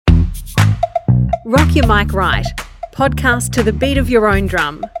Rock Your Mic Right, podcast to the beat of your own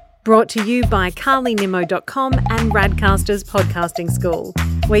drum. Brought to you by carlynimmo.com and Radcasters Podcasting School,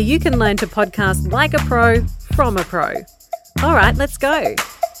 where you can learn to podcast like a pro from a pro. All right, let's go.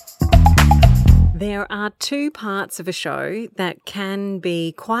 There are two parts of a show that can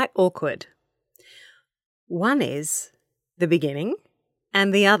be quite awkward. One is the beginning,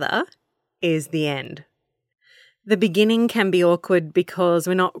 and the other is the end. The beginning can be awkward because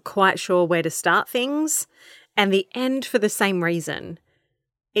we're not quite sure where to start things, and the end for the same reason.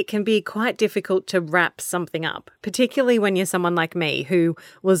 It can be quite difficult to wrap something up, particularly when you're someone like me who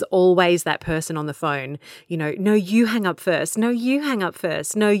was always that person on the phone. You know, no, you hang up first. No, you hang up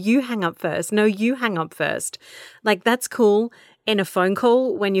first. No, you hang up first. No, you hang up first. Like, that's cool in a phone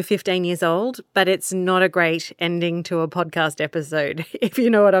call when you're 15 years old, but it's not a great ending to a podcast episode, if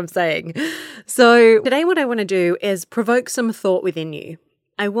you know what I'm saying. So today what I want to do is provoke some thought within you.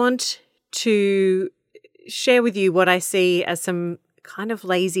 I want to share with you what I see as some kind of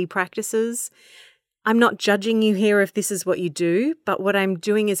lazy practices. I'm not judging you here if this is what you do, but what I'm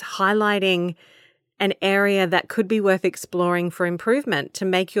doing is highlighting an area that could be worth exploring for improvement to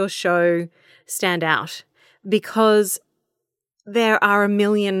make your show stand out. Because there are there's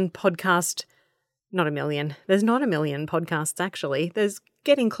not a million podcasts actually. There's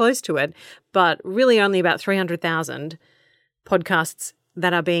getting close to it, but really only about 300,000 podcasts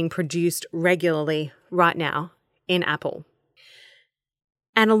that are being produced regularly right now in Apple.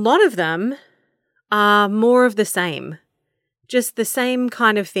 And a lot of them are more of the same, just the same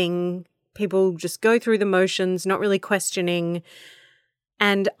kind of thing. People just go through the motions, not really questioning.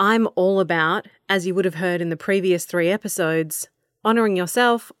 And I'm all about, as you would have heard in the previous 3 episodes, honoring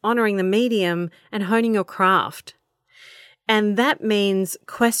yourself, honoring the medium, and honing your craft. And that means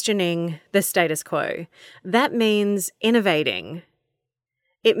questioning the status quo. That means innovating.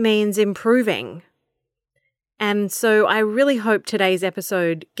 It means improving. And so I really hope today's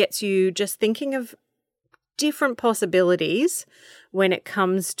episode gets you just thinking of different possibilities when it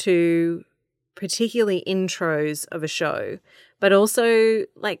comes to particularly intros of a show, but also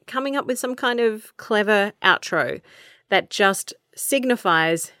like coming up with some kind of clever outro that just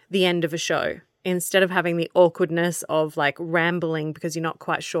signifies the end of a show instead of having the awkwardness of like rambling because you're not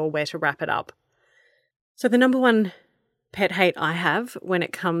quite sure where to wrap it up. So the number one pet hate I have when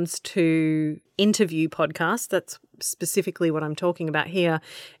it comes to interview podcasts, that's specifically what I'm talking about here,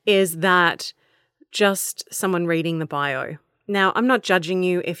 is that just someone reading the bio. Now, I'm not judging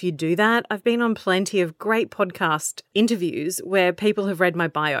you if you do that. I've been on plenty of great podcast interviews where people have read my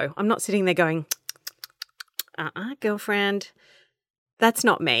bio. I'm not sitting there going, girlfriend. That's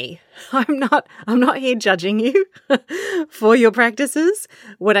not me. I'm not here judging you for your practices.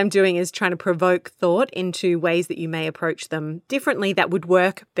 What I'm doing is trying to provoke thought into ways that you may approach them differently that would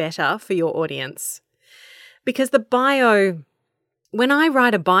work better for your audience. Because the bio, when I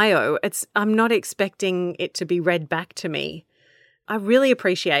write a bio, I'm not expecting it to be read back to me. I really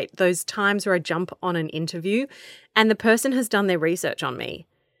appreciate those times where I jump on an interview and the person has done their research on me.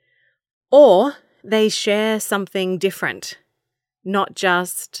 Or they share something different, not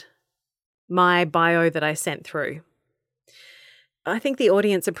just my bio that I sent through. I think the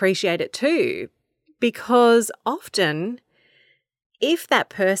audience appreciate it too, because often if that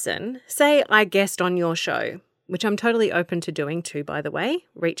person, say I guest on your show, which I'm totally open to doing too, by the way,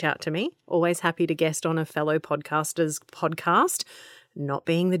 reach out to me. Always happy to guest on a fellow podcaster's podcast. Not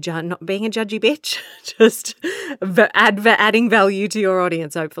being a judgy bitch, just adding value to your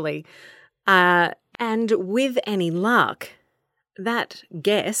audience, hopefully. And with any luck, that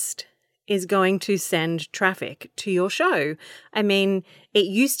guest is going to send traffic to your show. I mean, it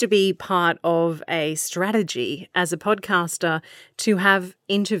used to be part of a strategy as a podcaster to have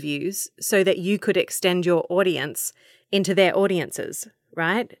interviews so that you could extend your audience into their audiences,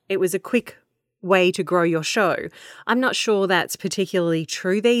 right? It was a quick way to grow your show. I'm not sure that's particularly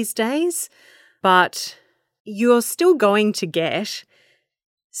true these days, but you're still going to get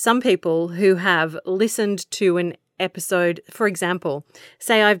some people who have listened to an episode. For example,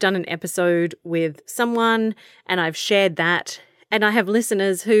 say I've done an episode with someone and I've shared that, and I have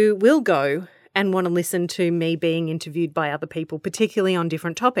listeners who will go and want to listen to me being interviewed by other people, particularly on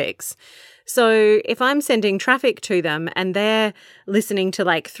different topics. So if I'm sending traffic to them and they're listening to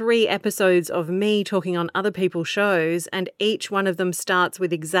like 3 episodes of me talking on other people's shows, and each one of them starts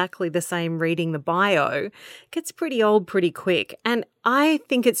with exactly the same reading the bio, it gets pretty old pretty quick. And I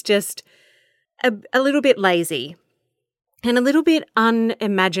think it's just a little bit lazy and a little bit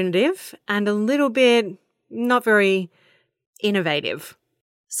unimaginative and a little bit not very innovative.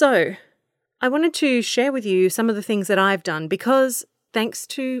 So I wanted to share with you some of the things that I've done, because thanks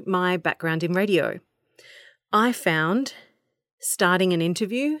to my background in radio. I found starting an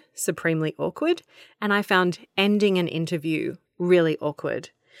interview supremely awkward, and I found ending an interview really awkward.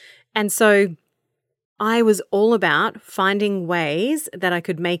 And so I was all about finding ways that I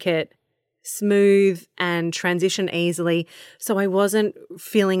could make it smooth and transition easily so I wasn't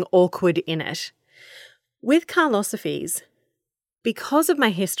feeling awkward in it. With Carlosophies, because of my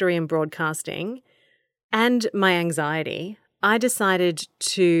history in broadcasting and my anxiety, I decided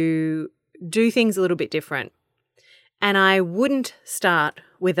to do things a little bit different. And I wouldn't start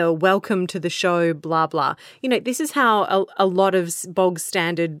with a welcome to the show, blah, blah. This is how a lot of bog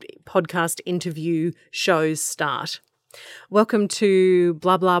standard podcast interview shows start. Welcome to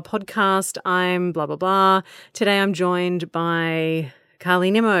blah, blah podcast. I'm blah, blah, blah. Today I'm joined by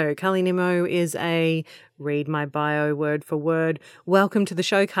Carly Nimmo. Carly Nimmo is a read my bio word for word. Welcome to the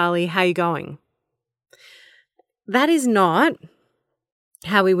show, Carly. How you going? That is not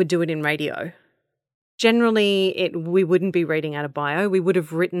how we would do it in radio. Generally, we wouldn't be reading out a bio. We would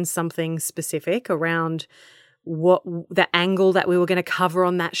have written something specific around what the angle that we were going to cover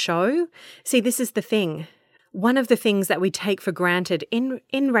on that show. See, this is the thing. One of the things that we take for granted in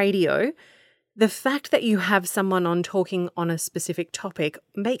radio, the fact that you have someone on talking on a specific topic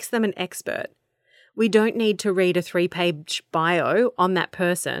makes them an expert. We don't need to read a 3-page bio on that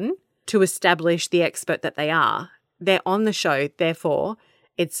person to establish the expert that they are. They're on the show, therefore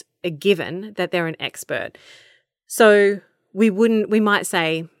it's a given that they're an expert. So we might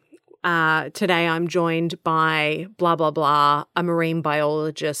say, today I'm joined by blah, blah, blah, a marine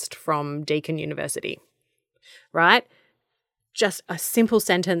biologist from Deakin University, right? Just a simple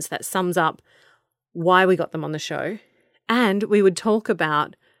sentence that sums up why we got them on the show. And we would talk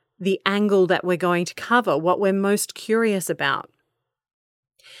about the angle that we're going to cover, what we're most curious about.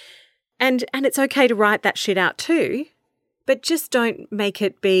 And it's okay to write that shit out too, but just don't make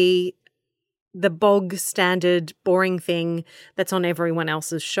it be the bog standard boring thing that's on everyone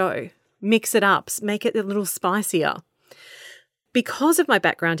else's show. Mix it up, make it a little spicier. Because of my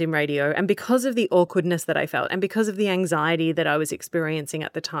background in radio and because of the awkwardness that I felt and because of the anxiety that I was experiencing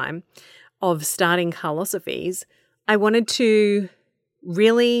at the time of starting Carlosophies, I wanted to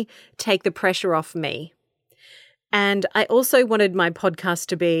really take the pressure off me. And I also wanted my podcast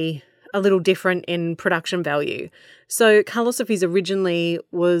to be a little different in production value. So Carlosophies originally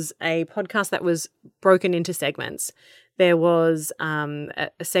was a podcast that was broken into segments. There was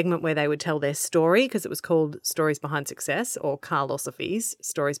a segment where they would tell their story because it was called Stories Behind Success, or Carlosophies,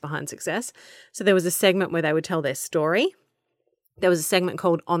 Stories Behind Success. So there was a segment where they would tell their story. There was a segment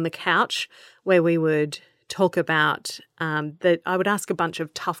called On the Couch where we would talk about I would ask a bunch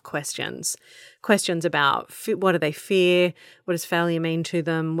of tough questions about what do they fear, what does failure mean to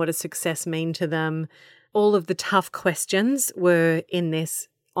them, what does success mean to them. All of the tough questions were in this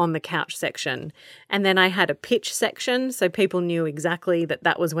On the Couch section. And then I had a pitch section, so people knew exactly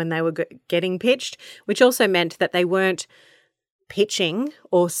that was when they were getting pitched, which also meant that they weren't pitching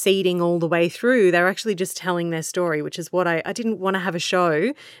or seeding all the way through. They were actually just telling their story, which is what I didn't want to have a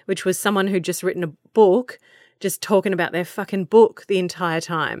show, which was someone who'd just written a book, just talking about their fucking book the entire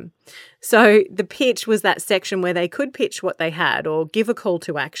time. So the pitch was that section where they could pitch what they had or give a call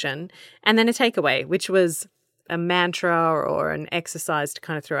to action, and then a takeaway, which was a mantra or an exercise to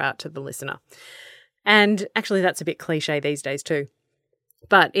kind of throw out to the listener. And actually that's a bit cliche these days too,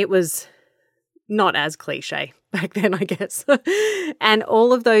 but it was not as cliche back then, I guess. And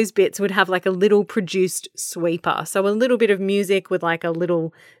all of those bits would have like a little produced sweeper. So a little bit of music with like a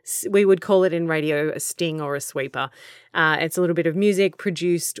little, we would call it in radio a sting or a sweeper. It's a little bit of music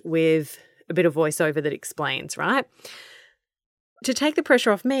produced with a bit of voiceover that explains, right? To take the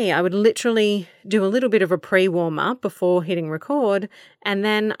pressure off me, I would literally do a little bit of a pre-warm-up before hitting record, and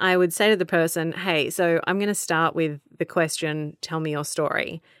then I would say to the person, hey, so I'm going to start with the question, tell me your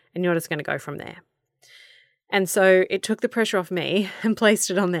story, and you're just going to go from there. And so it took the pressure off me and placed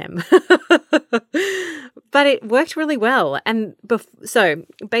it on them. But it worked really well. And so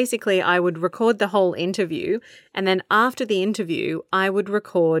basically I would record the whole interview, and then after the interview, I would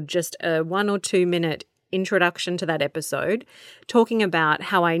record just a 1 or 2 minute introduction to that episode, talking about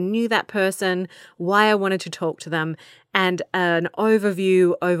how I knew that person, why I wanted to talk to them, and an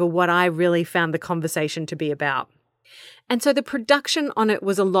overview over what I really found the conversation to be about. And so the production on it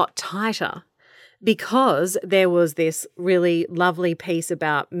was a lot tighter because there was this really lovely piece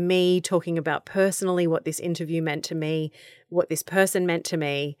about me talking about personally what this interview meant to me, what this person meant to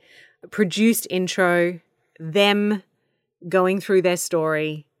me, produced intro, them going through their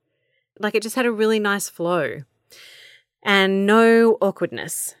story. Like it just had a really nice flow and no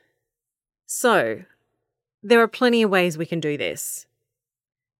awkwardness. So there are plenty of ways we can do this.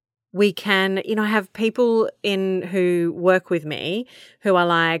 We can, have people who work with me who are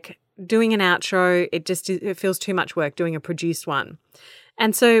like, doing an outro, it feels too much work doing a produced one.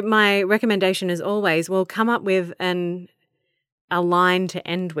 And so my recommendation is always, come up with a line to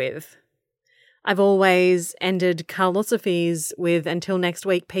end with. I've always ended Carlosophies with "Until next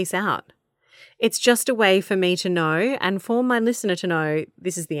week, peace out." It's just a way for me to know and for my listener to know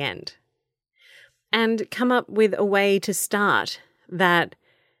this is the end. And come up with a way to start that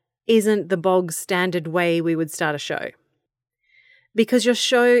isn't the bog standard way we would start a show. Because your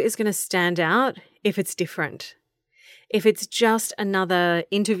show is going to stand out if it's different. If it's just another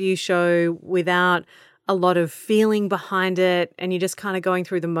interview show without a lot of feeling behind it and you're just kind of going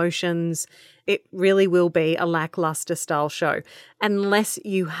through the motions, it really will be a lackluster style show. Unless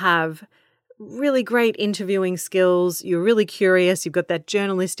you have really great interviewing skills, you're really curious, you've got that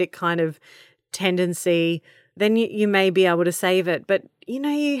journalistic kind of tendency, then you may be able to save it. But,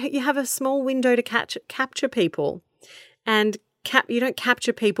 you have a small window to capture people. And you don't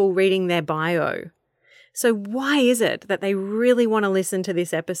capture people reading their bio. So why is it that they really want to listen to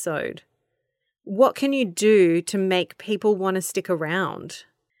this episode? What can you do to make people want to stick around?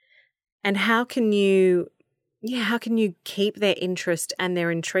 And how can you keep their interest and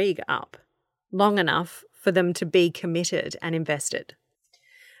their intrigue up long enough for them to be committed and invested?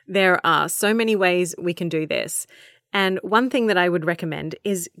 There are so many ways we can do this. And one thing that I would recommend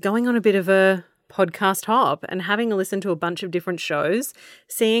is going on a bit of a podcast hop and having a listen to a bunch of different shows,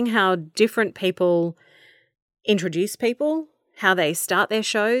 seeing how different people introduce people, how they start their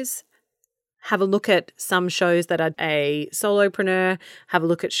shows. Have a look at some shows that are a solopreneur, have a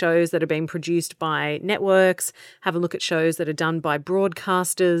look at shows that are being produced by networks, have a look at shows that are done by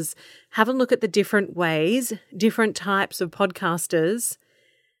broadcasters, have a look at the different ways, different types of podcasters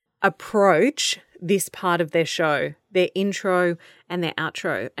approach this part of their show, their intro and their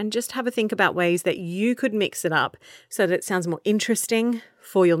outro, and just have a think about ways that you could mix it up so that it sounds more interesting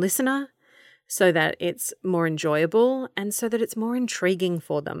for your listener, so that it's more enjoyable, and so that it's more intriguing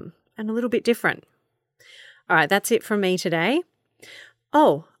for them and a little bit different. All right, that's it from me today.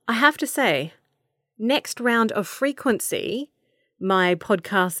 Oh, I have to say, next round of Frequency, my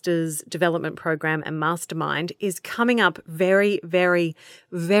podcasters development program and mastermind, is coming up very, very,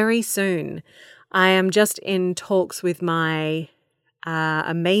 very soon. I am just in talks with my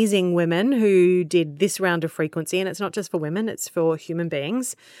amazing women who did this round of Frequency, and it's not just for women, it's for human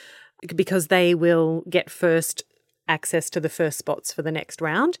beings, because they will get first access to the first spots for the next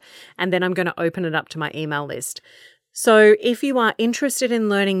round, and then I'm going to open it up to my email list. So if you are interested in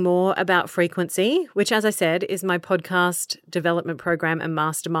learning more about Frequency, which, as I said, is my podcast development program and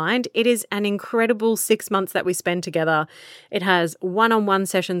mastermind, it is an incredible 6 months that we spend together. It has one-on-one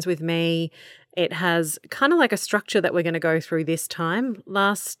sessions with me. It has kind of like a structure that we're going to go through this time.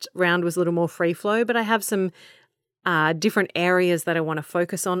 Last round was a little more free flow, but I have some different areas that I want to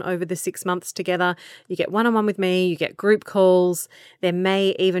focus on over the 6 months together. You get one-on-one with me, you get group calls. There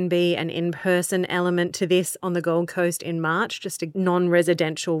may even be an in-person element to this on the Gold Coast in March, just a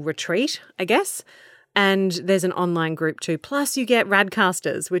non-residential retreat, I guess. And there's an online group too. Plus you get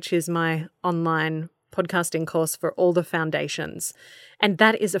Radcasters, which is my online podcasting course for all the foundations. And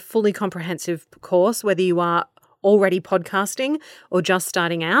that is a fully comprehensive course, whether you are already podcasting or just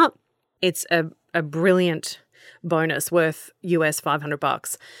starting out. It's a brilliant bonus worth US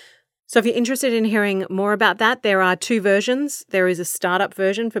 $500. So if you're interested in hearing more about that, there are two versions. There is a startup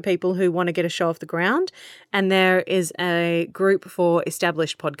version for people who want to get a show off the ground, and there is a group for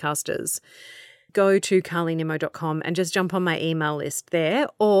established podcasters. Go to carlynimmo.com and just jump on my email list there,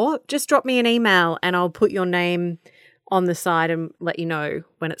 or just drop me an email and I'll put your name on the side and let you know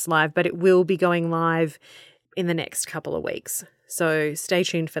when it's live, but it will be going live in the next couple of weeks. So stay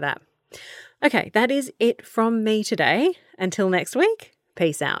tuned for that. Okay, that is it from me today. Until next week,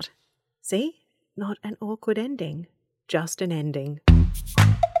 peace out. See? Not an awkward ending, just an ending.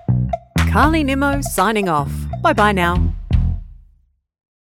 Carly Nimmo signing off. Bye-bye now.